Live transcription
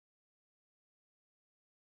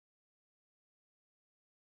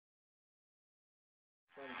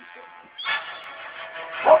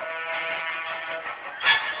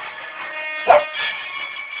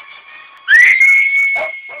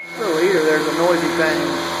Little heater, there's a noisy thing.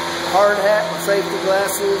 Hard hat with safety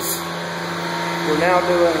glasses. We're now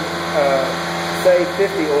doing Save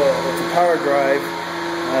 50 oil. It's a power drive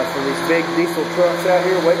for these big diesel trucks out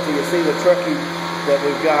here. Wait till you see the truckie that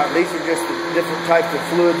we've got. These are just the different types of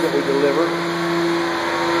fluids that we deliver.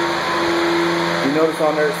 You notice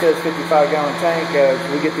on there it says 55-gallon tank.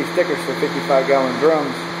 We get these stickers for 55-gallon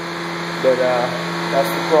drums, but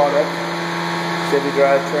that's the product. Chevy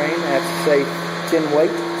drivetrain. That's safe 10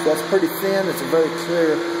 weight. So that's pretty thin. It's a very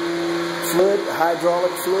clear fluid,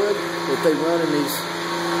 hydraulic fluid that they run in these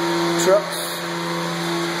trucks.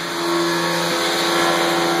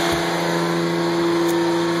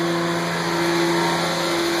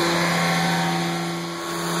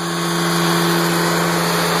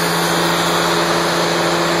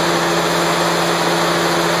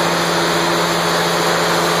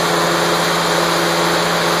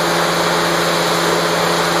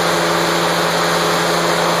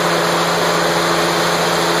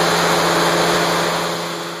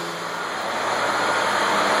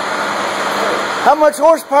 How much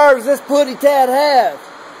horsepower does this putty tat have? It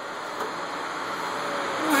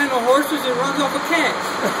don't have no horses, it runs off of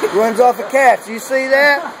cats. Runs off of cats, you see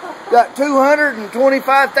that? Got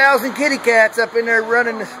 225,000 kitty cats up in there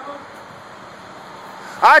running this.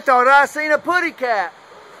 I thought I seen a putty cat.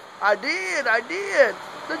 I did.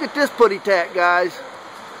 Look at this putty tat, guys.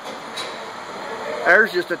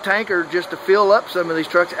 There's just a tanker just to fill up some of these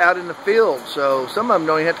trucks out in the field. So some of them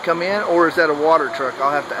don't even have to come in, or is that a water truck?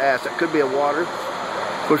 I'll have to ask. That could be a water.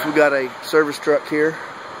 Of course, we've got a service truck here.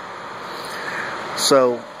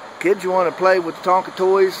 So, kids, you want to play with the Tonka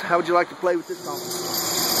toys? How would you like to play with this Tonka toy?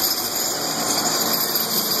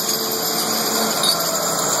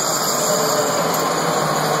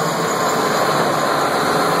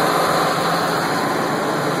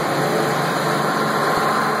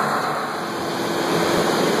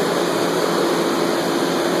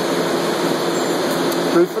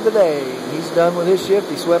 Proof of the day. He's done with his shift.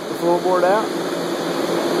 He swept the floorboard out.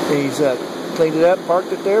 He's cleaned it up,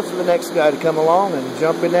 parked it there for the next guy to come along and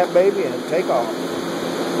jump in that baby and take off.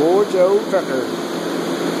 Porjotrucker.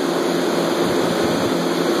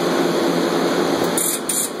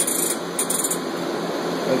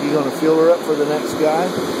 Are you going to fill her up for the next guy?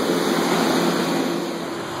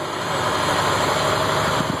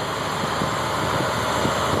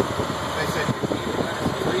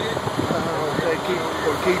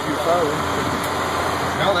 Keep your phone.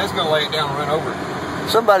 No, that's going to lay it down and run over.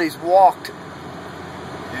 Somebody's walked.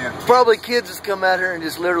 Yeah. Probably kids has come out here and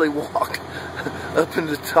just literally walked up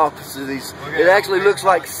into the tops of these. It actually looks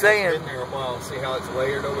like sand. Been there a while. See how it's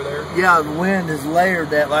layered over there? Yeah, the wind has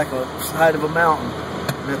layered that like a side of a mountain.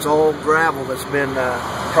 And it's all gravel that's been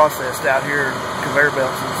processed out here in conveyor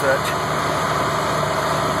belts and such.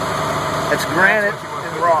 It's granite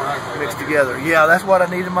and rock mixed together. Yeah, that's what I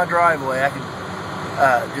need in my driveway. I can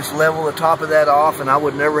just level the top of that off, and I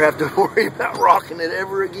would never have to worry about rocking it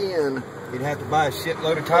ever again. You'd have to buy a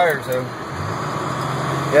shitload of tires, though.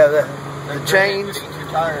 Yeah, the chains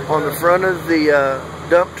on the front of the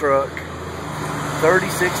dump truck,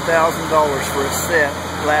 $36,000 for a set,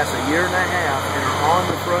 lasts a year and a half, and are on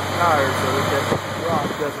the front tires so that rock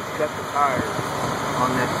doesn't cut the tires on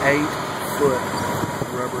that 8-foot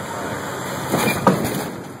rubber tire.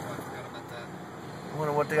 I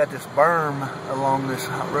wonder what they got this berm along this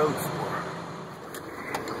road for.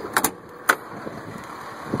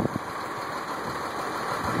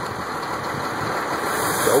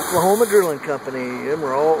 The Oklahoma Drilling Company. Them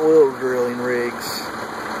are all oil drilling rigs.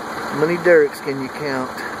 How many derricks can you count?